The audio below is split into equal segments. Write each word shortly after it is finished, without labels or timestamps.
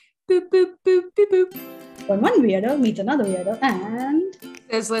Boop, boop, boop, boop, boop. When one weirdo meets another weirdo and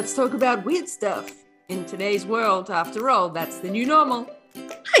Says, let's talk about weird stuff. In today's world, after all, that's the new normal.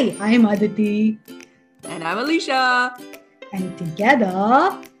 hi, I'm Aditi, And I'm Alicia. and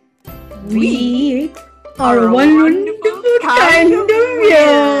together We are a wonderful kind of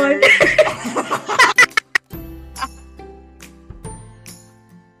weird.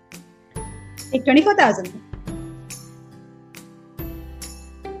 Take 24,000.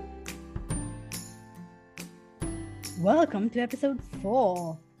 Welcome to episode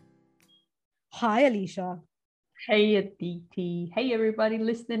 4. Hi, Alicia. Hey, Aditi. Hey, everybody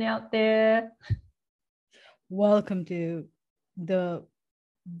listening out there. Welcome to the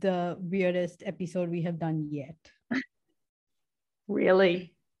weirdest episode we have done yet.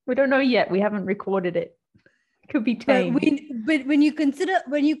 Really? We don't know yet. We haven't recorded it. Could be But tamed. when you consider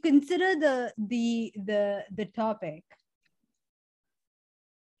the topic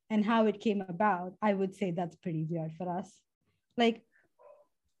and how it came about, I would say that's pretty weird for us. Like,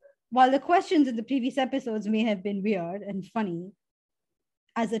 while the questions in the previous episodes may have been weird and funny,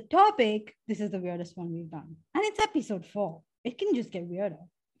 as a topic, this is the weirdest one we've done. And it's episode 4. It can just get weirder.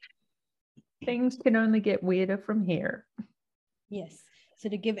 Things can only get weirder from here. Yes. So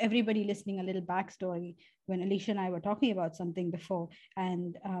to give everybody listening a little backstory, when Alicia and I were talking about something before,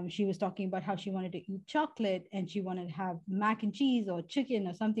 and she was talking about how she wanted to eat chocolate and she wanted to have mac and cheese or chicken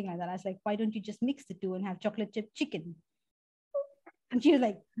or something like that. I was like, why don't you just mix the two and have chocolate chip chicken? And she was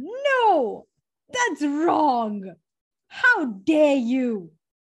like, no, that's wrong. How dare you?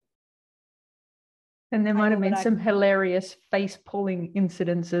 And there I might know, have been but some hilarious face-pulling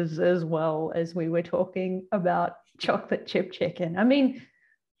incidences as well as we were talking about chocolate chip chicken. I mean,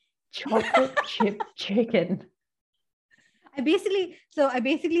 chocolate chip chicken. I basically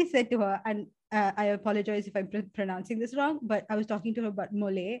said to her, and I apologize if I'm pronouncing this wrong, but I was talking to her about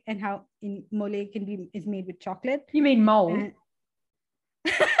mole and how mole is made with chocolate. You mean mole? And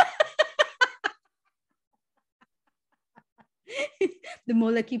the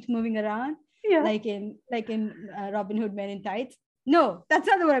mole that keeps moving around, Yeah. like in Robin Hood Men in Tights. No, that's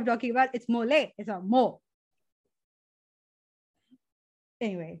not the one I'm talking about. It's mole. It's a mo.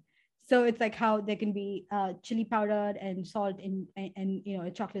 Anyway, so it's like how there can be chili powder and salt and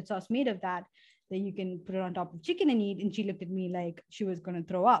a chocolate sauce made of that you can put it on top of chicken and eat. And she looked at me like she was gonna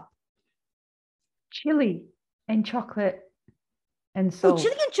throw up. Chili and chocolate and Oh, salt.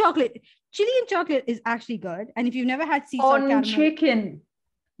 chili and chocolate is actually good. And if you've never had sea salt On caramel, chicken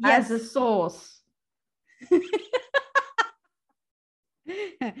yes, as a sauce.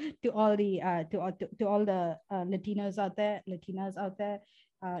 to all the Latinas out there,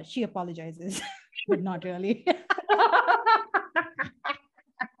 she apologizes, but not really.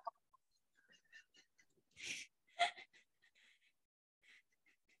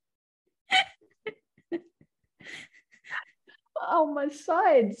 Oh, my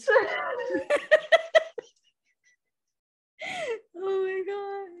sides. Oh my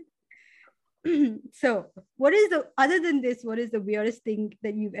god. So what is the weirdest thing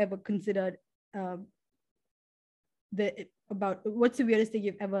that you've ever considered? What's the weirdest thing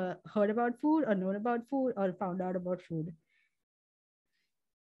you've ever heard about food or known about food or found out about food?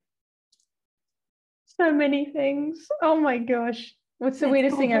 So many things. Oh my gosh. What's the Let's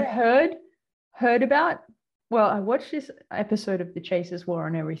weirdest go thing for I've it. heard about? Well, I watched this episode of The Chasers War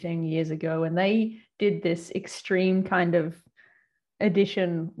and Everything years ago, and they did this extreme kind of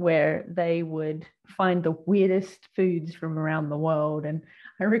edition where they would find the weirdest foods from around the world. And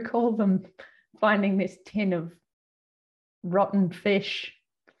I recall them finding this tin of rotten fish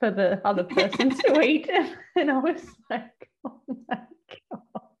for the other person to eat. And I was like, oh my God.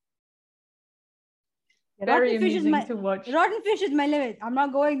 Very amusing to watch. Rotten fish is my limit. I'm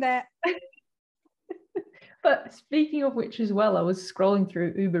not going there. But speaking of which as well, I was scrolling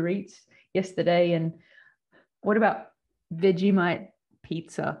through Uber Eats yesterday, and what about Vegemite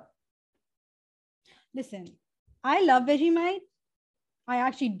pizza? Listen, I love Vegemite. I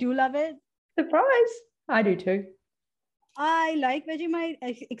actually do love it. Surprise! I do too. I like Vegemite,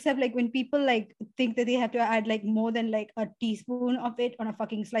 except like when people like think that they have to add like more than like a teaspoon of it on a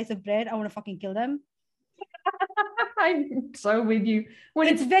fucking slice of bread, I want to fucking kill them. I'm so with you. When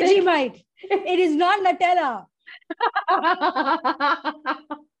it's Vegemite. It is not Nutella.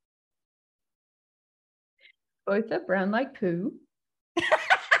 Both are brown like poo.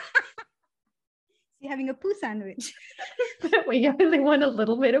 You're having a poo sandwich. We only want a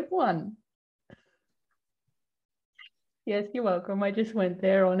little bit of one. Yes, you're welcome. I just went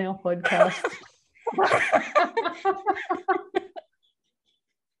there on our podcast.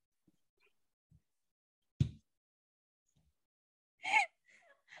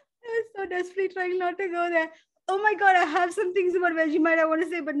 desperately trying not to go there. Oh my God, I have some things about Vegemite I want to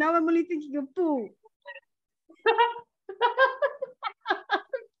say, but now I'm only thinking of poo.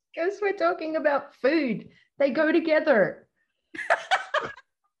 Because we're talking about food. They go together.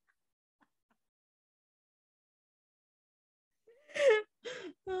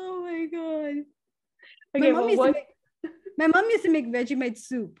 Oh my God. Okay, well, what? My mom used to make Vegemite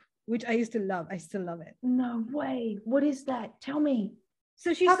soup, which I used to love. I still love it. No way. What is that? Tell me.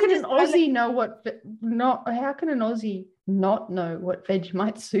 So she How used to can an just add, like, Aussie know what not? How can an Aussie not know what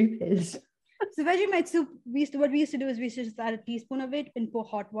Vegemite soup is? so Vegemite soup, what we used to do is we used to just add a teaspoon of it and pour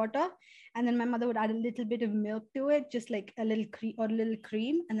hot water. And then my mother would add a little bit of milk to it, just like a little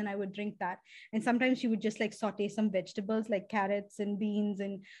cream. And then I would drink that. And sometimes she would just like saute some vegetables like carrots and beans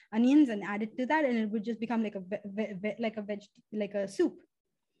and onions and add it to that. And it would just become like like a soup.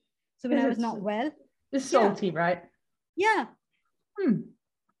 So when I was not well, It's salty, right? yeah. Hmm.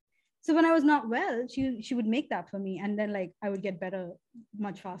 So when I was not well, she would make that for me. And then like I would get better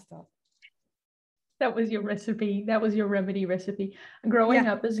much faster. That was your recipe. That was your remedy recipe. Growing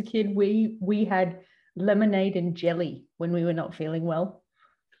up as a kid, we had lemonade and jelly when we were not feeling well.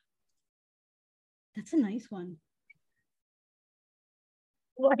 That's a nice one.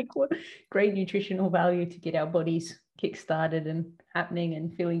 Like, what great nutritional value to get our bodies kick-started and happening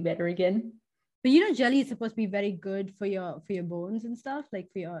and feeling better again. But you know, jelly is supposed to be very good for your bones and stuff, like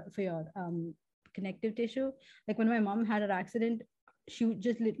for your connective tissue. Like when my mom had her accident, she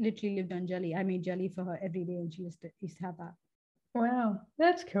just literally lived on jelly. I made jelly for her every day, and she used to have that. Wow,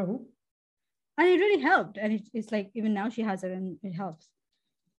 that's cool. And it really helped. And it's like even now she has it, and it helps.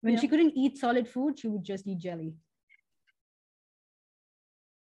 When she couldn't eat solid food, she would just eat jelly.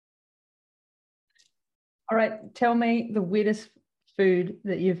 All right, tell me the weirdest food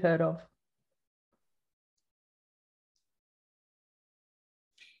that you've heard of.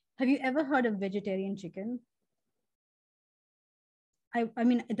 Have you ever heard of vegetarian chicken? I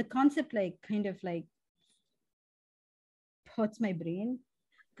mean, the concept like kind of like hurts my brain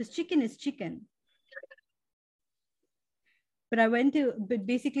because chicken is chicken. But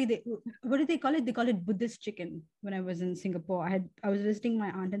basically what do they call it? They call it Buddhist chicken. When I was in Singapore, I was visiting my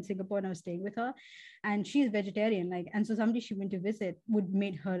aunt in Singapore and I was staying with her, and she's vegetarian. Like, and so somebody she went to visit would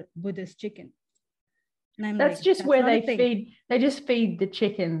made her Buddhist chicken. And I'm That's like, just that's where not a thing. they just feed the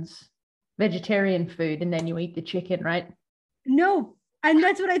chickens vegetarian food and then you eat the chicken, right? No. And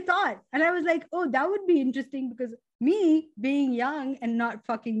that's what I thought. And I was like, oh, that would be interesting because me being young and not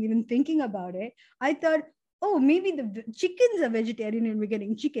fucking even thinking about it, I thought, oh, maybe the chickens are vegetarian and we're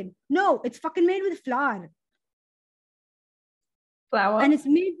getting chicken. No, it's fucking made with flour. Flour. And it's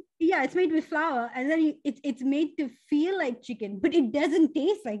made with flour. And then it's made to feel like chicken, but it doesn't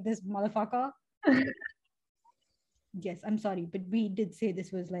taste like this, motherfucker. Yes, I'm sorry, but we did say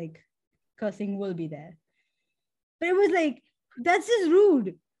this was like cursing will be there. But it was like, that's just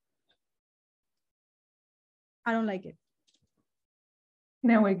rude. I don't like it.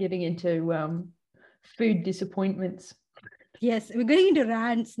 Now we're getting into food disappointments. Yes, we're getting into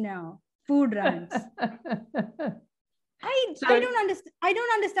rants now. Food rants. I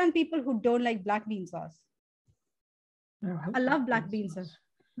don't understand people who don't like black bean sauce. I love black bean sauce.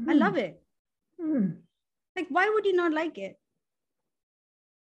 I love it. Like, why would you not like it?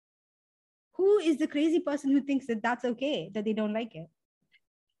 Who is the crazy person who thinks that that's okay, that they don't like it?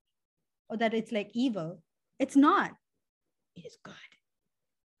 Or that it's like evil? It's not. It is good.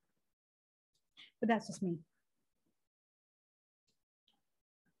 But that's just me.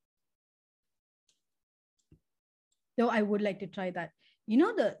 Though I would like to try that. You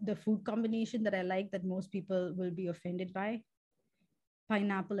know the food combination that I like that most people will be offended by?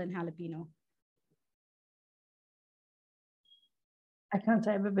 Pineapple and jalapeno. I can't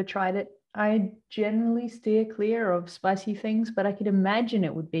say I've ever tried it. I generally steer clear of spicy things, but I could imagine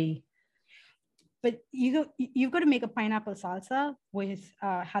it would be. But you've got to make a pineapple salsa with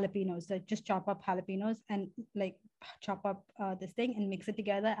jalapenos. Like just chop up jalapenos and like chop up this thing and mix it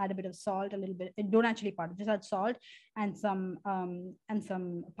together. Add a bit of salt, a little bit. Don't actually powder. Just add salt and some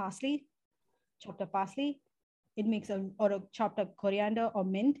parsley, chopped up parsley. It makes a chopped up coriander or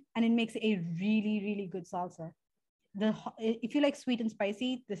mint, and it makes a really really good salsa. If you like sweet and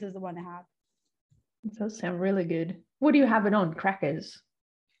spicy, this is the one to have. It does sound really good. What do you have it on? Crackers?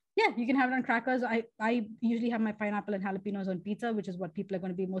 Yeah, you can have it on crackers. I usually have my pineapple and jalapenos on pizza, which is what people are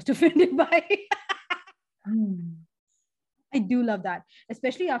going to be most offended by. I do love that,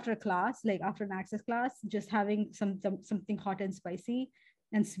 especially after a class, like after an access class, just having something hot and spicy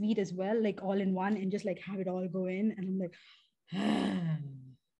and sweet as well, like all in one, and just like have it all go in. And I'm like,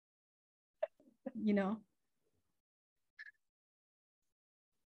 you know.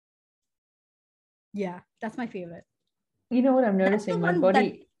 Yeah, that's my favorite. You know what I'm That's the noticing? My one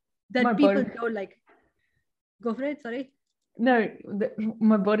body, my that people body. don't like. Go for it. Sorry. No,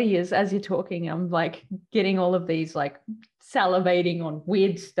 my body is, as you're talking, I'm like getting all of these like salivating on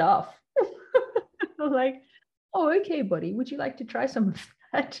weird stuff. Like, oh, okay, buddy, would you like to try some of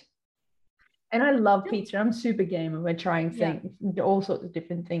that? And I love pizza. I'm super game and we're trying Yeah. things, all sorts of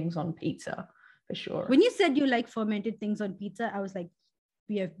different things on pizza for sure. When you said you like fermented things on pizza, I was like,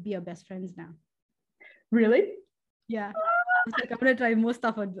 be our best friends now. Really? Yeah. It's like, I'm going to try more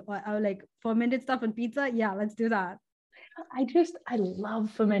stuff I like fermented stuff on pizza. Yeah, let's do that. I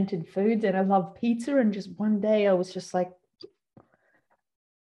love fermented foods and I love pizza. And just one day I was just like,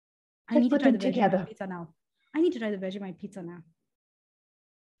 I need to put try them the together. Vegemite pizza now. I need to try the Vegemite pizza now.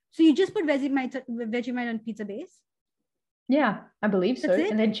 So you just put Vegemite on pizza base? Yeah, I believe so.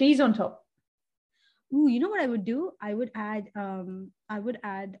 And then cheese on top. Ooh, you know what I would do? I would add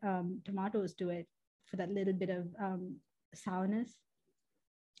tomatoes to it for that little bit of sourness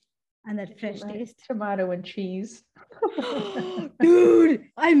and that fresh taste. Tomato and cheese. Dude,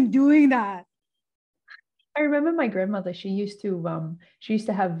 I'm doing that. I remember my grandmother, she used to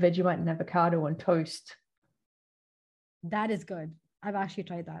have Vegemite and avocado on toast. That is good. I've actually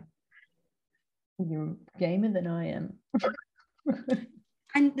tried that. You're gamer than I am.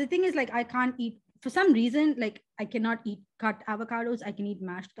 And the thing is, like, I can't eat, for some reason, like, I cannot eat cut avocados. I can eat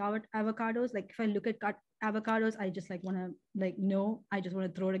mashed avocados. Like, if I look at cut avocados, I just like want to, like, no, I just want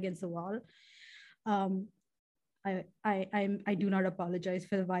to throw it against the wall. I do not apologize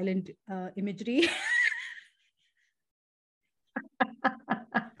for the violent imagery.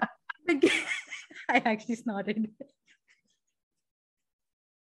 I actually snorted.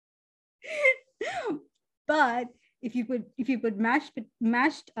 But if you put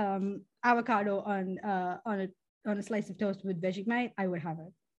mashed avocado on a slice of toast with Vegemite, I would have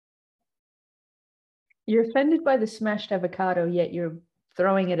it. You're offended by the smashed avocado, yet you're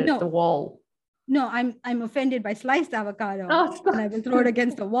throwing it at the wall. No, I'm offended by sliced avocado, and I will throw it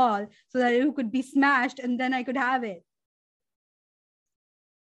against the wall so that it could be smashed, and then I could have it.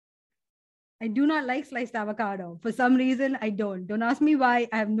 I do not like sliced avocado. For some reason, I don't. Don't ask me why.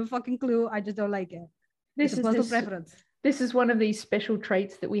 I have no fucking clue. I just don't like it. It's a personal preference. This is one of these special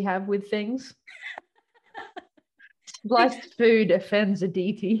traits that we have with things. Sliced food offends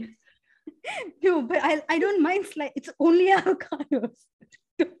Aditi. No, but I don't mind slice. It's only avocados.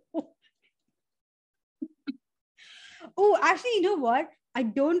 Oh, actually, you know what? I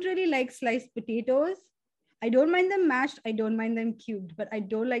don't really like sliced potatoes. I don't mind them mashed. I don't mind them cubed, but I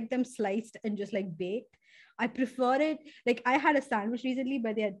don't like them sliced and just like baked. I prefer it. Like, I had a sandwich recently,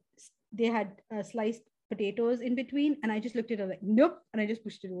 but they had sliced potatoes in between, and I just looked at it like, nope, and I just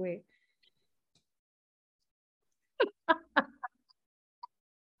pushed it away.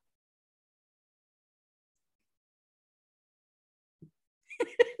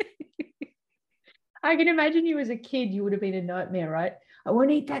 I can imagine you as a kid, you would have been a nightmare, right? I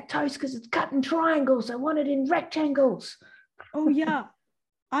won't eat that toast because it's cut in triangles. I want it in rectangles. Oh yeah.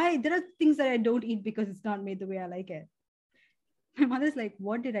 There are things that I don't eat because it's not made the way I like it. My mother's like,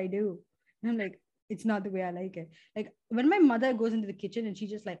 what did I do? And I'm like, it's not the way I like it. Like, when my mother goes into the kitchen and she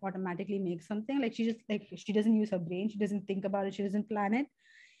just like automatically makes something, like, she just like, she doesn't use her brain, she doesn't think about it, she doesn't plan it.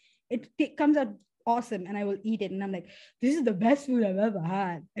 It comes out awesome, and I will eat it. And I'm like, this is the best food I've ever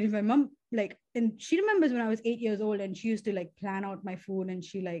had. And if my mom, like, and she remembers when I was 8 years old, and she used to like plan out my food, and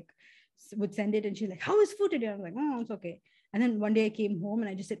she like would send it, and she's like, how is food today? I'm like, oh, it's okay. And then one day I came home and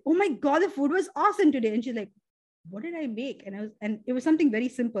I just said, oh my God, the food was awesome today. And she's like, what did I make? And it was something very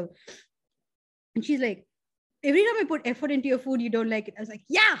simple. And she's like, every time I put effort into your food, you don't like it. I was like,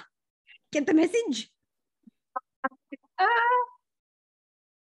 yeah, get the message.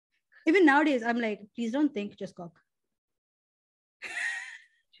 Even nowadays, I'm like, please don't think, just cook.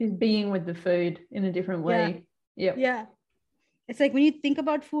 She's being with the food in a different way. Yeah. Yeah. It's like, when you think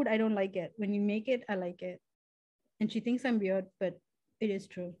about food, I don't like it. When you make it, I like it. And she thinks I'm weird, but it is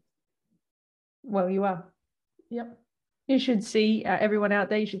true. Well, you are. Yep. You should see, everyone out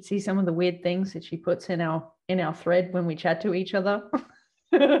there, you should see some of the weird things that she puts in our thread when we chat to each other.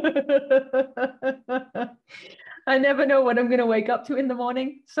 I never know what I'm going to wake up to in the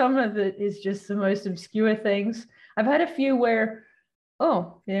morning. Some of it is just the most obscure things. I've had a few where,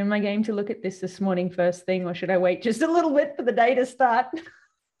 oh, am I game to look at this morning first thing, or should I wait just a little bit for the day to start?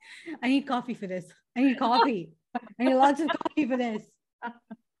 I need coffee for this. I need coffee. I need lots of coffee for this.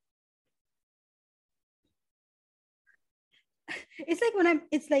 It's like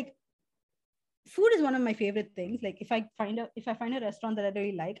it's like, food is one of my favorite things. Like, if I find a restaurant that I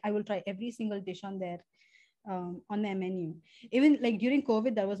really like, I will try every single dish on there. on their menu. Even like during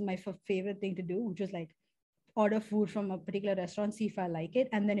COVID, that was my favorite thing to do, which was like order food from a particular restaurant, see if I like it,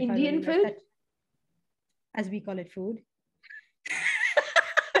 and then if I Indian really like food? that, as we call it, food.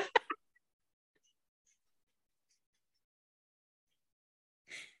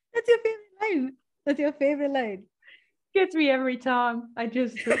 That's your favorite line. That's your favorite line. Gets me every time. I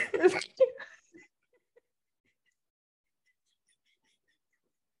just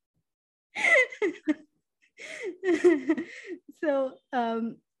So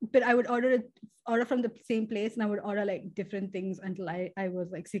but I would order from the same place, and I would order like different things until I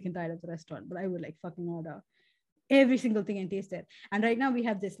was like sick and tired of the restaurant. But I would like fucking order every single thing and taste it. And right now we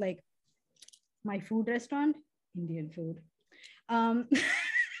have this like my food restaurant, Indian food.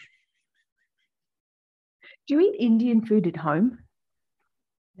 Do you eat Indian food at home?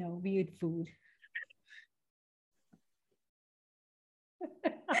 No, we eat food.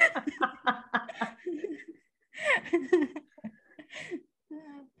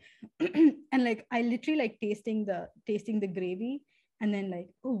 And like I literally like tasting the gravy, and then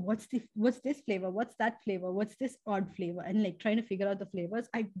like, oh, what's this flavor, what's that flavor, what's this odd flavor, and like trying to figure out the flavors.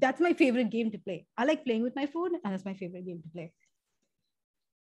 That's my favorite game to play. I like playing with my food, and that's my favorite game to play.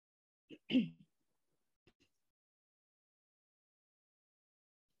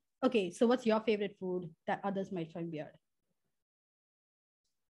 Okay, so what's your favorite food that others might find weird?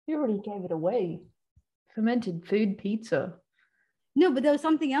 You already gave it away. Fermented food pizza. No, but there was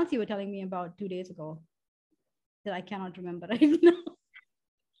something else you were telling me about 2 days ago that I cannot remember right now.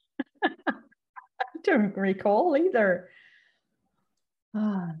 I don't recall either.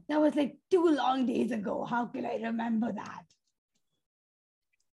 That was like 2 long days ago. How can I remember that?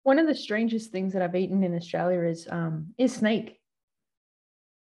 One of the strangest things that I've eaten in Australia is snake.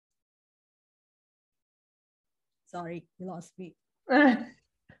 Sorry, you lost me. I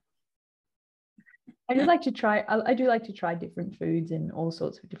do like to try. I do like to try different foods and all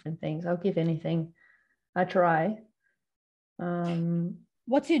sorts of different things. I'll give anything a try.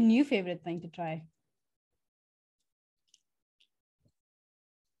 What's your new favorite thing to try?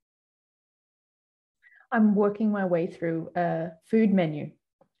 I'm working my way through a food menu,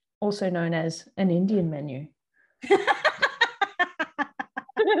 also known as an Indian menu.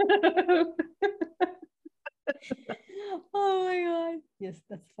 Oh my god! Yes,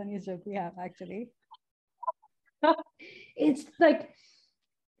 that's the funniest joke we have actually. It's like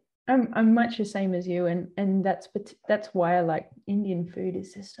I'm much the same as you, and that's why I like Indian food.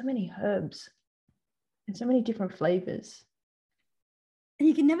 Is there's so many herbs and so many different flavors. And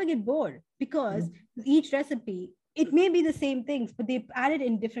you can never get bored because each recipe, it may be the same things, but they add it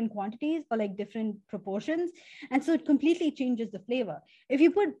in different quantities or like different proportions, and so it completely changes the flavor. If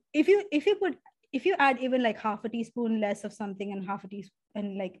you add even like half a teaspoon less of something and half a teaspoon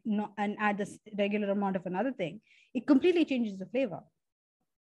and like not and add this regular amount of another thing, it completely changes the flavor.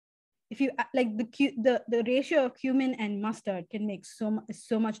 If you like the ratio of cumin and mustard can make so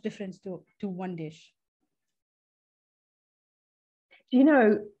much difference to one dish. You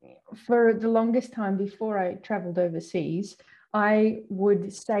know, for the longest time before I traveled overseas, I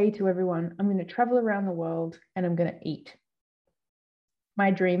would say to everyone, I'm going to travel around the world and I'm going to eat.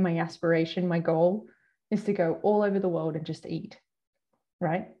 My dream, my aspiration, my goal is to go all over the world and just eat,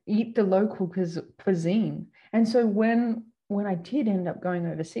 right? Eat the local cuisine. And so when I did end up going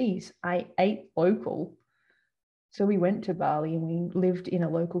overseas, I ate local. So we went to Bali and we lived in a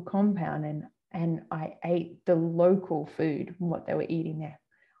local compound, and I ate the local food, what they were eating there.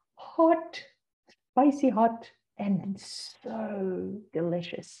 Hot, spicy hot, and so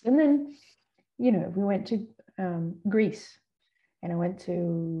delicious. And then, we went to Greece, and I went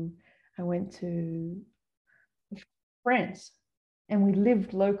to France, and we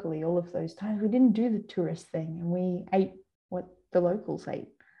lived locally all of those times. We didn't do the tourist thing, and we ate what the locals ate.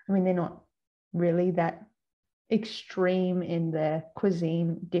 I mean, they're not really that extreme in their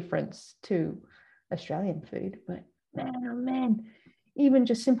cuisine difference to Australian food, but man, oh man, even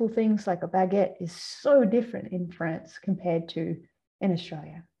just simple things like a baguette is so different in France compared to in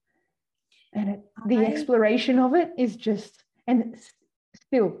Australia. And the exploration of it is just, and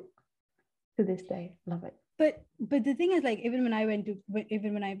still to this day, love it. But the thing is, like, even when I went to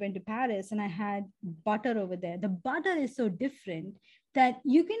Paris and I had butter over there, the butter is so different that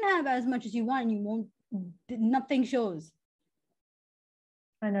you can have as much as you want and you won't, nothing shows.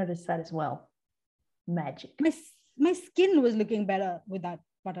 I noticed that as well. Magic. My skin was looking better with that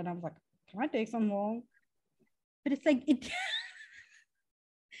butter, and I was like, can I take some more? But it's like it.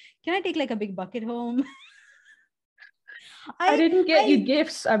 Can I take like a big bucket home? I didn't get you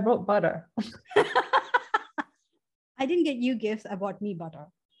gifts. I brought butter. I didn't get you gifts. I bought me butter.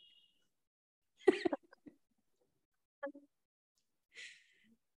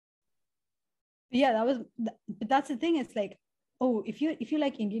 Yeah, but that's the thing. It's like, oh, if you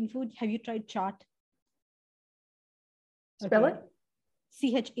like Indian food, have you tried chaat? Spell Okay,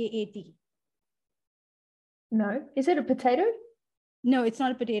 it? CHAAT. No. Is it a potato? No, it's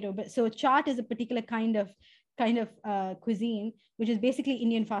not a potato, but so chaat is a particular kind of cuisine, which is basically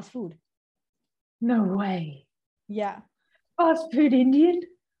Indian fast food. No way. Yeah, Fast food Indian?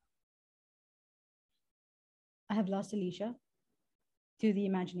 I have lost Alicia to the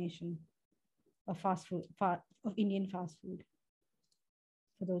imagination of fast food, of Indian fast food.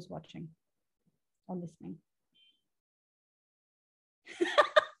 For those watching or listening, look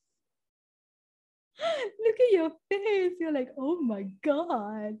at your face. You're like, oh my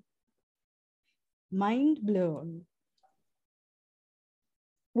god, mind blown.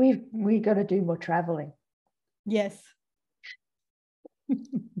 We got to do more traveling Yes.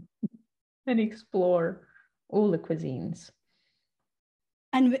 and explore all the cuisines.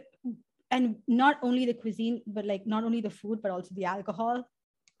 And not only the cuisine, but like not only the food, but also the alcohol.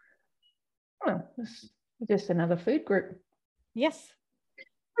 Oh, it's just another food group. Yes,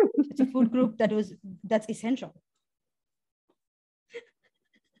 it's a food group that's essential.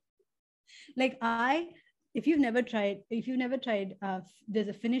 Like if you've never tried, there's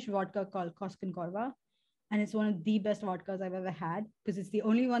a Finnish vodka called Koskenkorva, and it's one of the best vodkas I've ever had because it's the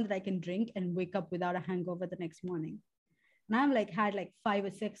only one that I can drink and wake up without a hangover the next morning. And I've like had like 5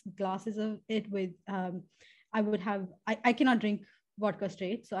 or 6 glasses of it with I would have I cannot drink vodka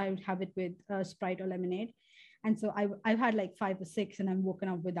straight, so I would have it with Sprite or lemonade. And so I've had like 5 or 6 and I'm woken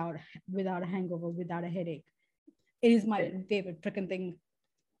up without a hangover, without a headache. It is my favorite freaking thing.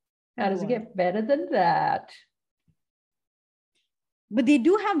 How does it get better than that? But they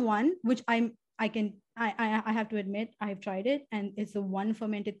do have one which I have to admit I've tried it, and it's the one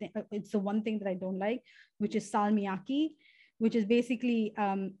fermented thing. It's the one thing that I don't like, which is salmiakki, which is basically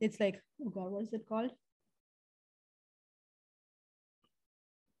it's like, oh god, what is it called?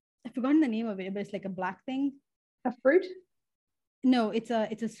 I've forgotten the name of it, but it's like a black thing. A fruit? No, it's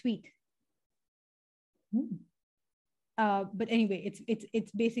a sweet. Mm. But anyway,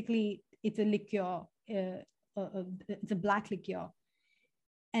 it's basically it's a liqueur. It's a black liqueur,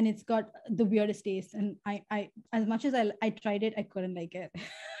 and it's got the weirdest taste. And I as much as I tried it, I couldn't like it.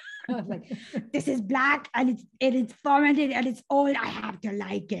 I was like, this is black and it's fermented and it's old. I have to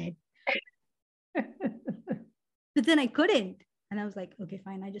like it. But then I couldn't. And I was like, okay,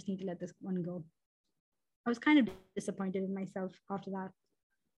 fine. I just need to let this one go. I was kind of disappointed in myself after that.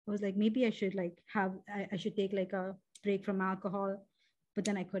 I was like, maybe I should like I should take like a break from alcohol. But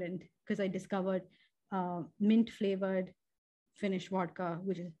then I couldn't because I discovered mint flavored Finnish vodka,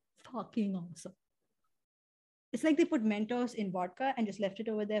 which is fucking awesome. It's like they put Mentos in vodka and just left it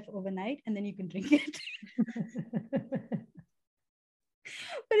over there for overnight, and then you can drink it.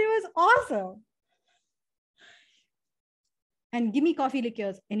 But it was awesome. And give me coffee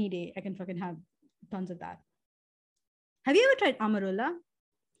liqueurs any day. I can fucking have tons of that. Have you ever tried Amarula?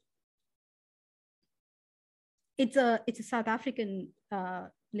 It's a South African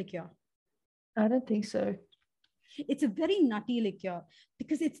liqueur. I don't think so. It's a very nutty liqueur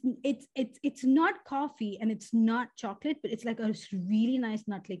because it's not coffee and it's not chocolate, but it's like a really nice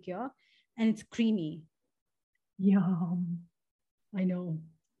nut liqueur, and it's creamy. Yum. I know.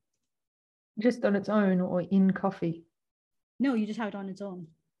 Just on its own or in coffee? No, you just have it on its own.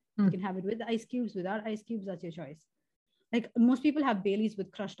 You can have it with ice cubes, without ice cubes. That's your choice. Like most people have Baileys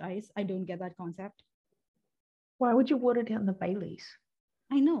with crushed ice. I don't get that concept. Why would you water down the Baileys?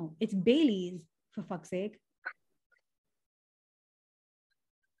 I know. It's Baileys, for fuck's sake.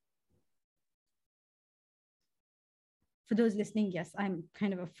 For those listening, yes, I'm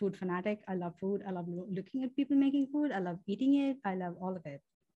kind of a food fanatic. I love food. I love looking at people making food. I love eating it. I love all of it.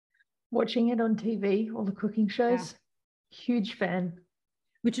 Watching it on TV, all the cooking shows. Yeah. Huge fan.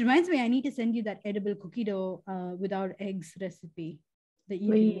 Which reminds me, I need to send you that edible cookie dough without eggs recipe that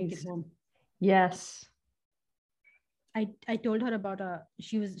you Please. can make at home. Yes. I told her about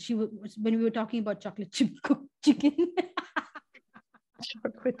she was when we were talking about chocolate chip chicken.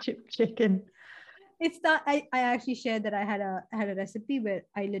 Chocolate chip chicken. It's that I actually shared that I had a recipe where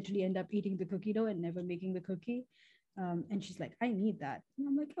I literally end up eating the cookie dough and never making the cookie. And she's like, I need that. And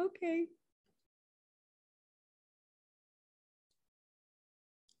I'm like, okay.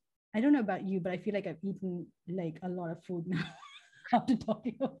 I don't know about you, but I feel like I've eaten like a lot of food now after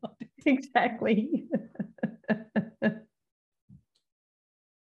talking about it. Exactly.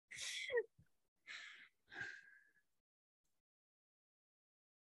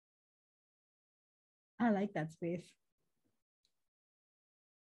 I like that space.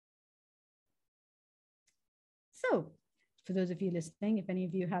 So, for those of you listening, if any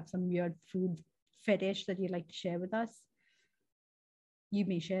of you have some weird food fetish that you'd like to share with us, you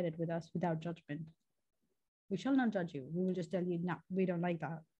may share it with us without judgment. We shall not judge you. We will just tell you, no, we don't like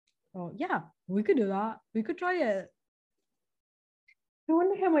that. Oh, yeah, we could do that. We could try it. I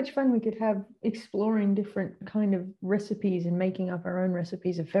wonder how much fun we could have exploring different kind of recipes and making up our own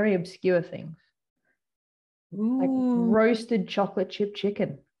recipes of very obscure things. Like roasted chocolate chip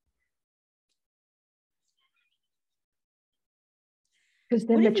chicken. Because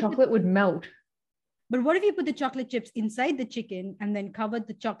then the chocolate would melt. But what if you put the chocolate chips inside the chicken and then covered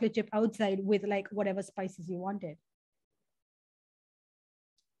the chocolate chip outside with like whatever spices you wanted?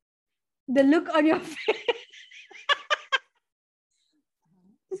 The look on your face.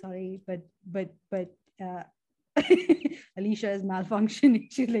 Sorry, but Alicia is malfunctioning.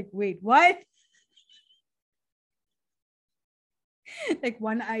 She's like, wait, what? Like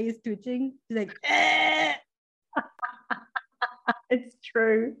one eye is twitching. She's like, eh. It's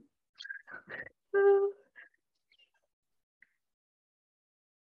true.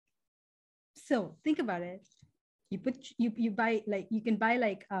 So think about it. You buy like you can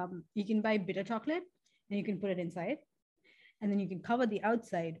buy bitter chocolate and you can put it inside, and then you can cover the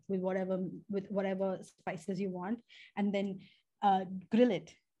outside with whatever spices you want, and then grill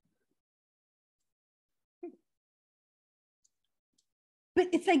it. But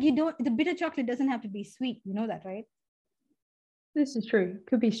it's like the bitter chocolate doesn't have to be sweet. You know that, right? This is true.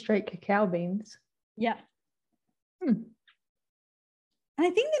 Could be straight cacao beans. Yeah. And I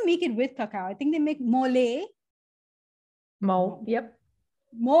think they make it with cacao. I think they make mole. Yep.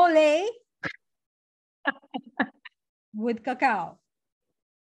 Mole with cacao.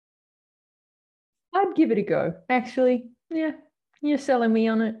 I'd give it a go. Actually, yeah, you're selling me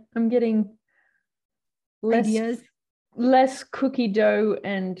on it. I'm getting less cookie dough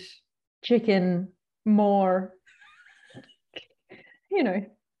and chicken, more, You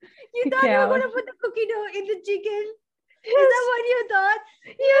cacao. thought you were going to put the cookie dough in the chicken? Yes. Is that what you thought?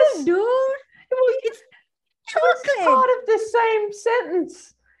 Yes. No, dude. It's chocolate. It's part of the same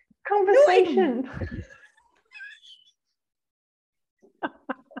sentence. Conversation.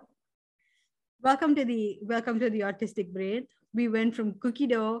 Welcome to the autistic brain. We went from cookie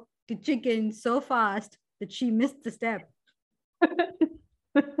dough to chicken so fast that she missed the step.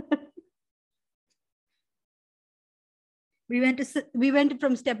 We went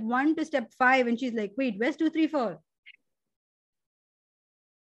from step 1 to step 5, and she's like, "Wait, where's 2, 3, 4?"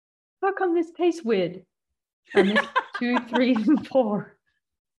 How come this tastes weird? I missed 2, 3, and 4.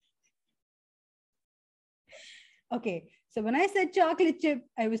 Okay, so when I said chocolate chip,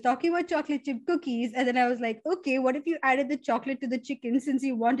 I was talking about chocolate chip cookies, and then I was like, okay, what if you added the chocolate to the chicken since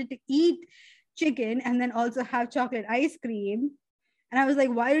you wanted to eat chicken and then also have chocolate ice cream? And I was like,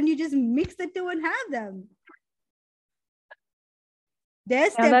 why don't you just mix the two and have them?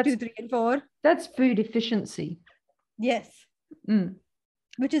 There's step 2, 3, and 4. That's food efficiency. Yes.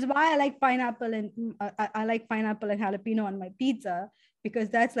 Which is why I like pineapple and I like pineapple and jalapeno on my pizza, because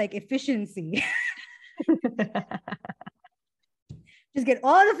that's like efficiency. Just get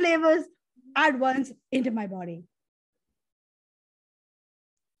all the flavors at once into my body.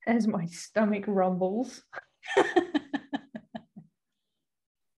 As my stomach rumbles.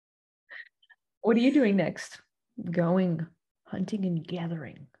 What are you doing next? Going hunting and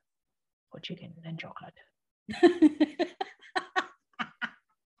gathering for chicken and chocolate.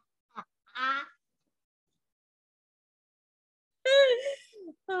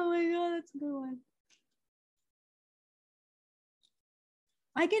 Oh my God, that's a good one.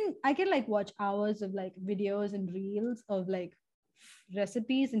 I can like watch hours of like videos and reels of like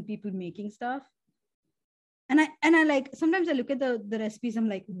recipes and people making stuff. And I like, sometimes I look at the recipes, I'm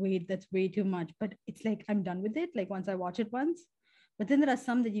like, wait, that's way too much. But it's like, I'm done with it. Like once I watch it once, but then there are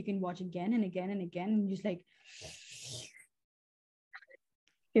some that you can watch again and again and again. And just like,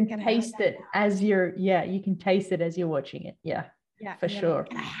 you can taste it as you're watching it. Yeah, for sure.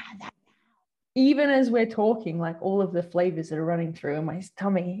 Like, even as we're talking, like all of the flavors that are running through, and my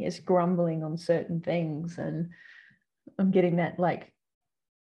tummy is grumbling on certain things, and I'm getting that like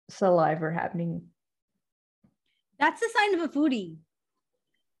saliva happening. That's a sign of a foodie.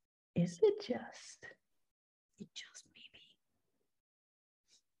 Is it just? It just maybe.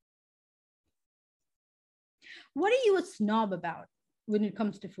 What are you a snob about when it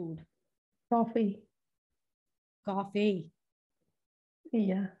comes to food? Coffee.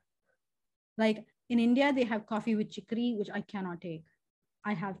 Yeah. Like in India, they have coffee with chicory, which I cannot take.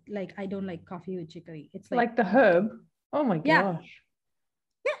 I don't like coffee with chicory. It's like the herb. Oh my gosh.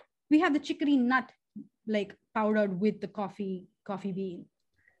 Yeah. We have the chicory nut like powdered with the coffee bean.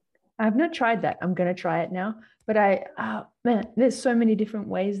 I've not tried that. I'm going to try it now. But Man, there's so many different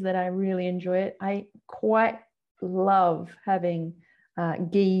ways that I really enjoy it. I quite love having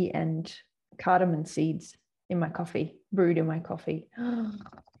ghee and cardamom seeds in my coffee, brewed in my coffee.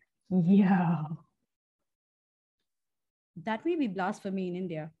 Yeah. That may be blasphemy in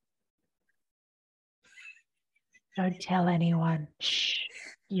India. Don't tell anyone. Shh.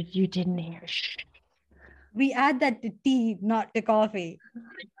 You didn't hear. Shh. We add that to tea, not to coffee.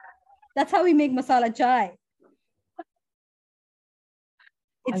 That's how we make masala chai.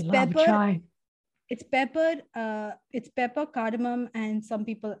 I It's love pepper. chai. It's pepper. It's pepper, cardamom, and some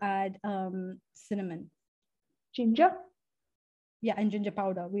people add cinnamon. Ginger? Yeah, and ginger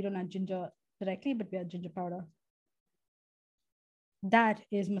powder. We don't add ginger directly, but we add ginger powder. That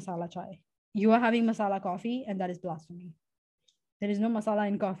is masala chai. You are having masala coffee, and that is blasphemy. There is no masala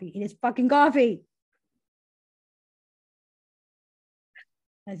in coffee. It is fucking coffee.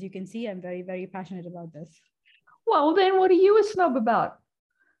 As you can see, I'm very, very passionate about this. Well, then what are you a snob about?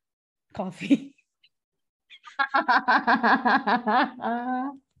 Coffee.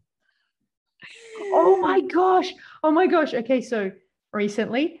 Oh my gosh. Oh my gosh. Okay, so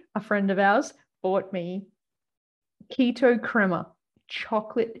recently a friend of ours bought me keto crema,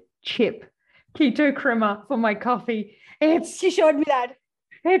 chocolate chip keto crema for my coffee. She showed me that.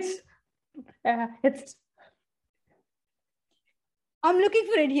 It's I'm looking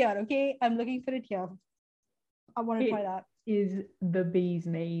for it here. Okay, I'm looking for it here. I want to try that. Is the bee's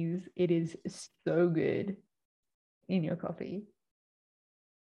knees. It is so good in your coffee.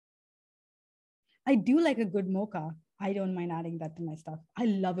 I do like a good mocha. I don't mind adding that to my stuff. I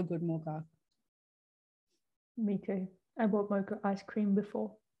love a good mocha. Me too. I bought mocha ice cream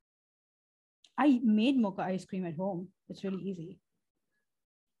before. I made mocha ice cream at home. It's really easy.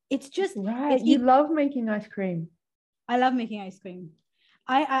 It's just right. You love making ice cream. I love making ice cream.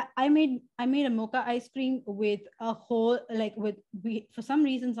 I made a mocha ice cream with a whole for some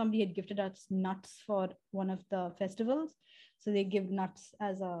reason somebody had gifted us nuts for one of the festivals, so they give nuts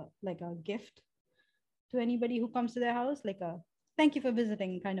as a gift to anybody who comes to their house, like a thank you for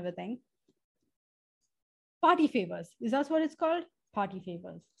visiting kind of a thing. Party favors, is that what it's called? Party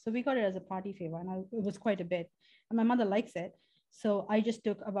favors. So we got it as a party favor, and it was quite a bit, and my mother likes it. So I just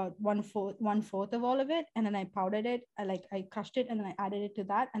took about one fourth of all of it, and then I powdered it. I crushed it, and then I added it to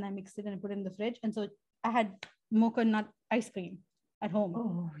that, and I mixed it and put it in the fridge. And so I had mocha nut ice cream at home.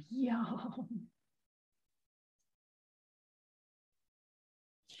 Oh, yum.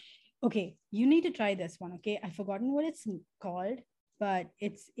 Okay, you need to try this one. Okay, I've forgotten what it's called, but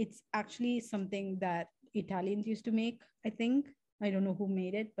it's actually something that Italians used to make. I think I don't know who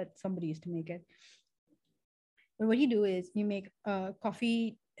made it, but somebody used to make it. But what you do is you make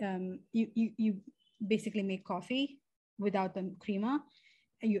coffee. You basically make coffee without the creamer,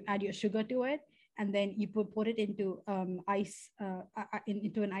 and you add your sugar to it, and then you put it into ice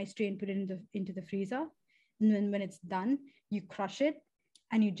into an ice tray and put it into the freezer. And then when it's done, you crush it,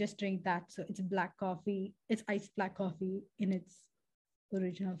 and you just drink that. So it's black coffee. It's iced black coffee in its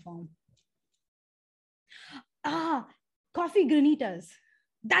original form. Coffee granitas.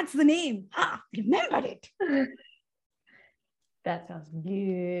 That's the name. Remembered it. That sounds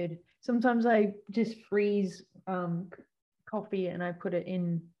good. Sometimes I just freeze coffee and I put it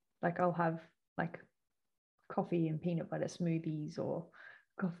in, I'll have coffee and peanut butter smoothies, or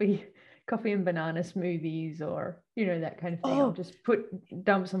coffee and banana smoothies, or that kind of thing. I'll just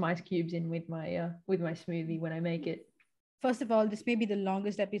dump some ice cubes in with my smoothie when I make it. First of all, this may be the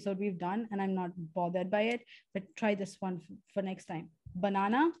longest episode we've done, and I'm not bothered by it, but try this one for next time.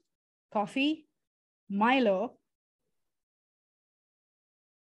 Banana, coffee, Milo,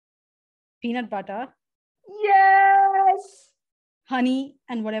 peanut butter, yes, honey,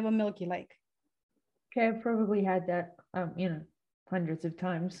 and whatever milk you like. Okay, I've probably had that hundreds of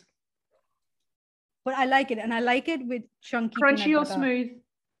times. But I like it, and I like it with chunky crunchy peanut or butter. Smooth.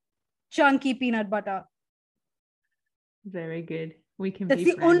 Chunky peanut butter. Very good. We can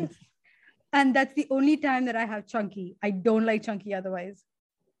be friends. And that's the only time that I have chunky. I don't like chunky otherwise.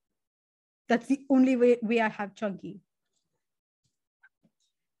 That's the only way I have chunky.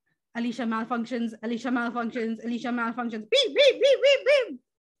 Alicia malfunctions. Alicia malfunctions. Alicia malfunctions. Beep, beep, beep, beep, beep.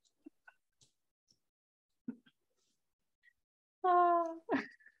 But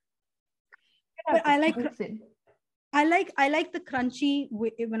I like the crunchy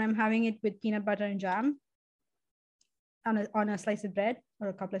when I'm having it with peanut butter and jam on a slice of bread or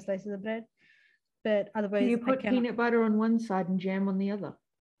a couple of slices of bread. But otherwise, you put peanut butter on one side and jam on the other.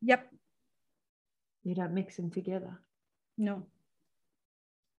 Yep. You don't mix them together. No,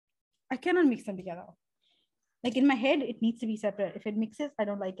 I cannot mix them together. Like in my head, it needs to be separate. If it mixes, I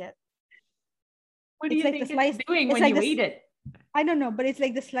don't like it. What do It's you like the think sliced. it's doing It's when like you this. eat it? I don't know, but it's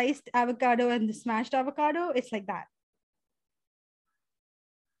like the sliced avocado and the smashed avocado. It's like that.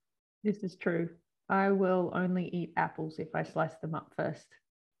 This is true. I will only eat apples if I slice them up first.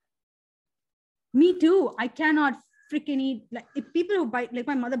 Me too. I cannot freaking eat, like, if people who bite, like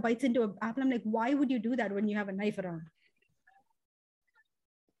my mother bites into an apple, I'm like, why would you do that when you have a knife around?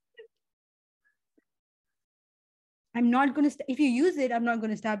 I'm not going to, if you use it, I'm not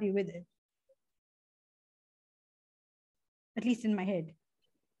going to stab you with it. At least in my head.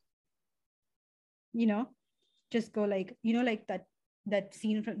 You know, just go like, you know, like that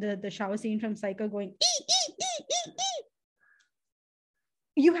scene from the shower scene from Psycho going, ee, ee, ee, ee, ee.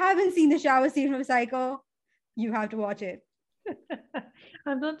 You haven't seen the shower scene from Psycho? You have to watch it.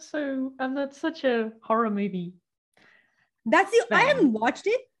 I'm not such a horror movie. I haven't watched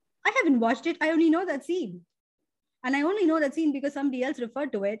it. I only know that scene. And I only know that scene because somebody else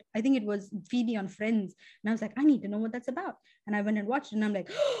referred to it. I think it was Phoebe on Friends. And I was like, I need to know what that's about. And I went and watched it and I'm like,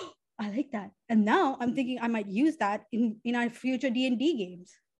 oh, I like that. And now I'm thinking I might use that in our future D&D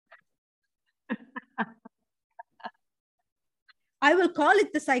games. I will call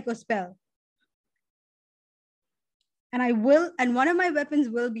it the Psycho spell. And one of my weapons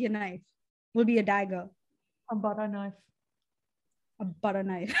will be a knife, will be a dagger. A butter knife. A butter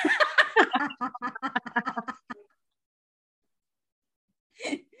knife.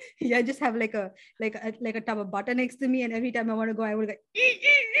 Yeah, I just have like a tub of butter next to me, and every time I want to go, I will go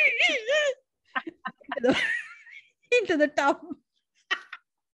into the tub.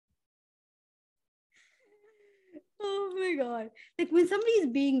 Oh my god! Like when somebody is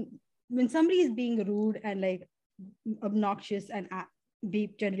being rude and like obnoxious and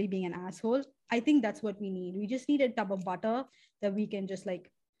generally being an asshole, I think that's what we need. We just need a tub of butter that we can just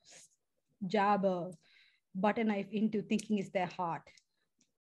like jab a butter knife into, thinking it's their heart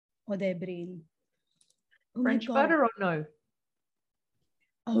or their brain. Oh French butter or no?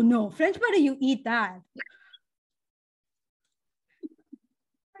 Oh no, French butter, you eat that.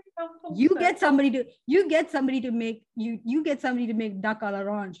 You get somebody to make duck à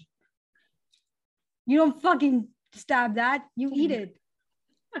l'orange. You don't fucking stab that. You eat it.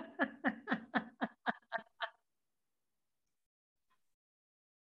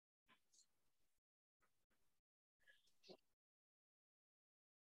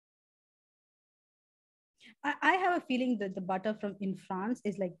 I have a feeling that the butter from in France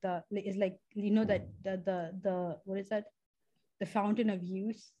is like you know that the what is that, the fountain of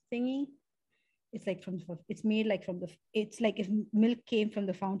youth thingy. It's like it's made like from it's like if milk came from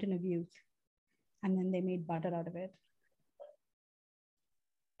the fountain of youth and then they made butter out of it.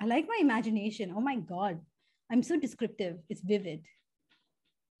 I like my imagination. Oh my god, I'm so descriptive. It's vivid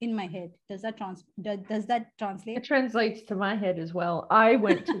in my head. Does that translate? It translates to my head as well. I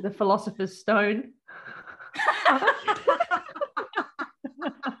went to the Philosopher's Stone.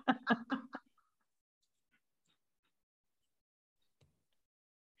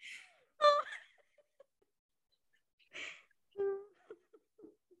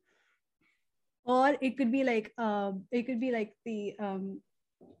 Or it could be like the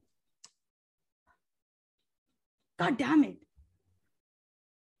god damn it,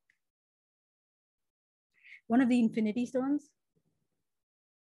 one of the Infinity Stones.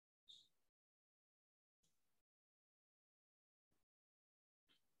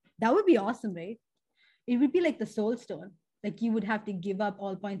 That would be awesome, right? It would be like the Soul Stone. Like you would have to give up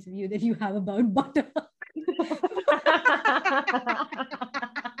all points of view that you have about butter.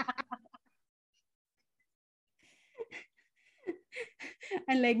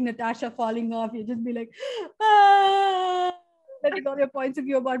 And like Natasha falling off, you just be like, letting all your points of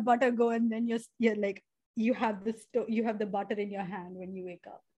view about butter go, and then you're like, you have the butter in your hand when you wake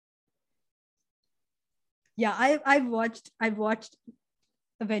up. Yeah, I've watched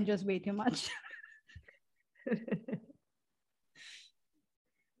Avengers way too much.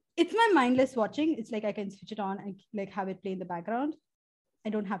 It's my mindless watching. It's like I can switch it on and like have it play in the background. I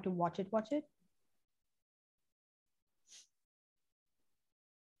don't have to watch it.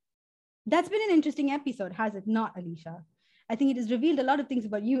 That's been an interesting episode, has it not, Alicia? I think it has revealed a lot of things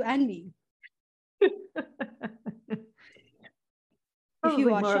about you and me. If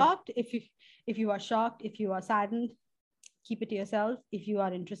you are shocked, if you are saddened, keep it to yourself. If you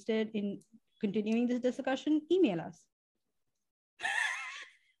are interested in continuing this discussion, email us.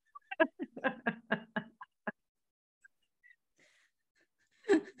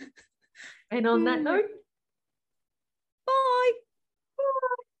 And on that note, bye.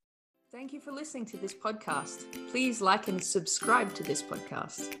 Thank you for listening to this podcast. Please like and subscribe to this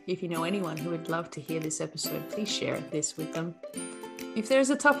podcast. If you know anyone who would love to hear this episode, please share this with them. If there's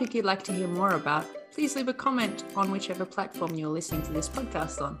a topic you'd like to hear more about, please leave a comment on whichever platform you're listening to this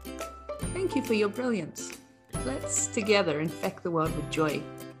podcast on. Thank you for your brilliance. Let's together infect the world with joy.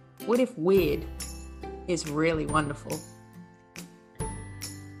 What if weird is really wonderful?